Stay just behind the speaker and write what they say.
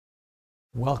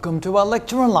Welcome to our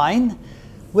lecture online.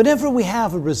 Whenever we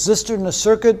have a resistor in a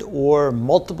circuit or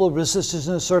multiple resistors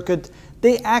in a circuit,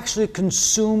 they actually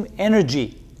consume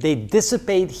energy. They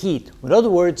dissipate heat. In other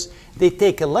words, they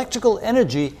take electrical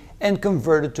energy and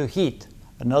convert it to heat.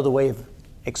 Another way of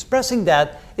expressing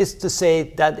that is to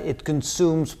say that it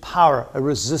consumes power. A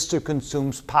resistor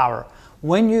consumes power.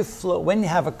 When you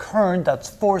have a current that's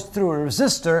forced through a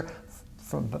resistor,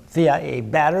 via a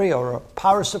battery or a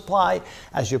power supply,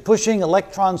 as you're pushing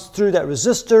electrons through that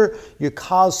resistor,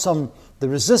 the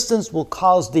resistance will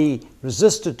cause the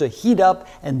resistor to heat up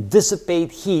and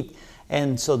dissipate heat.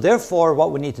 And so therefore,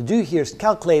 what we need to do here is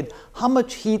calculate how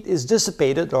much heat is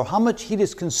dissipated or how much heat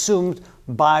is consumed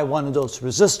by one of those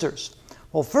resistors.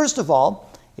 Well, first of all,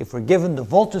 if we're given the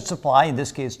voltage supply, in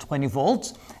this case 20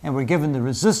 volts, and we're given the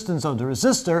resistance of the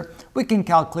resistor, we can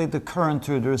calculate the current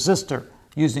through the resistor.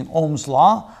 Using Ohm's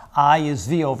law, I is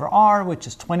V over R, which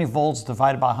is 20 volts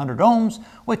divided by 100 ohms,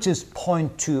 which is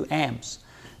 0.2 amps.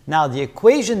 Now, the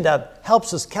equation that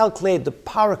helps us calculate the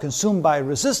power consumed by a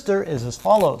resistor is as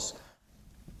follows.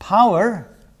 Power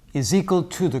is equal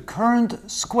to the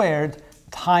current squared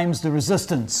times the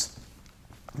resistance.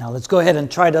 Now, let's go ahead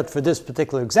and try that for this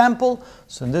particular example.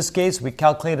 So in this case, we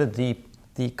calculated the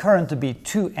current to be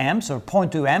 2 amps or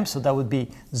 0.2 amps, so that would be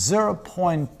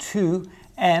 0.2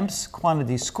 amps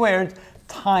quantity squared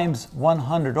times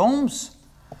 100 ohms.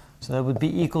 So that would be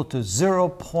equal to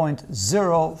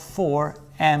 0.04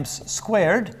 amps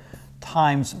squared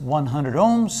times 100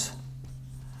 ohms.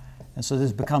 And so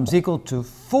this becomes equal to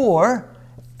 4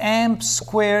 amps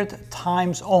squared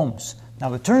times ohms.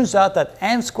 Now it turns out that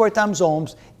amps squared times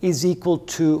ohms is equal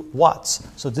to watts.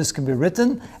 So this can be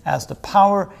written as the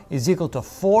power is equal to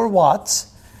 4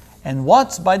 watts. And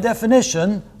watts by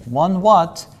definition, 1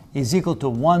 watt, is equal to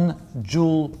 1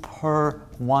 joule per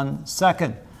 1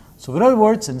 second. So in other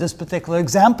words, in this particular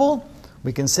example,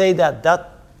 we can say that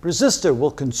that resistor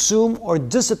will consume or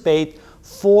dissipate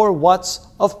 4 watts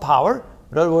of power.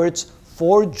 In other words,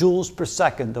 4 joules per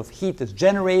second of heat is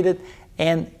generated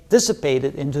and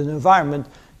dissipated into the environment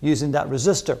using that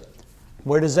resistor.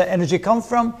 Where does that energy come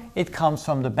from? It comes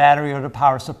from the battery or the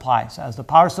power supply. So as the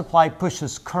power supply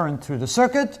pushes current through the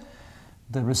circuit,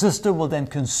 the resistor will then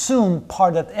consume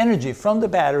part of that energy from the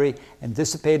battery and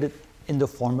dissipate it in the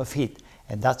form of heat.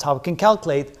 And that's how we can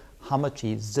calculate how much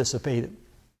heat is dissipated.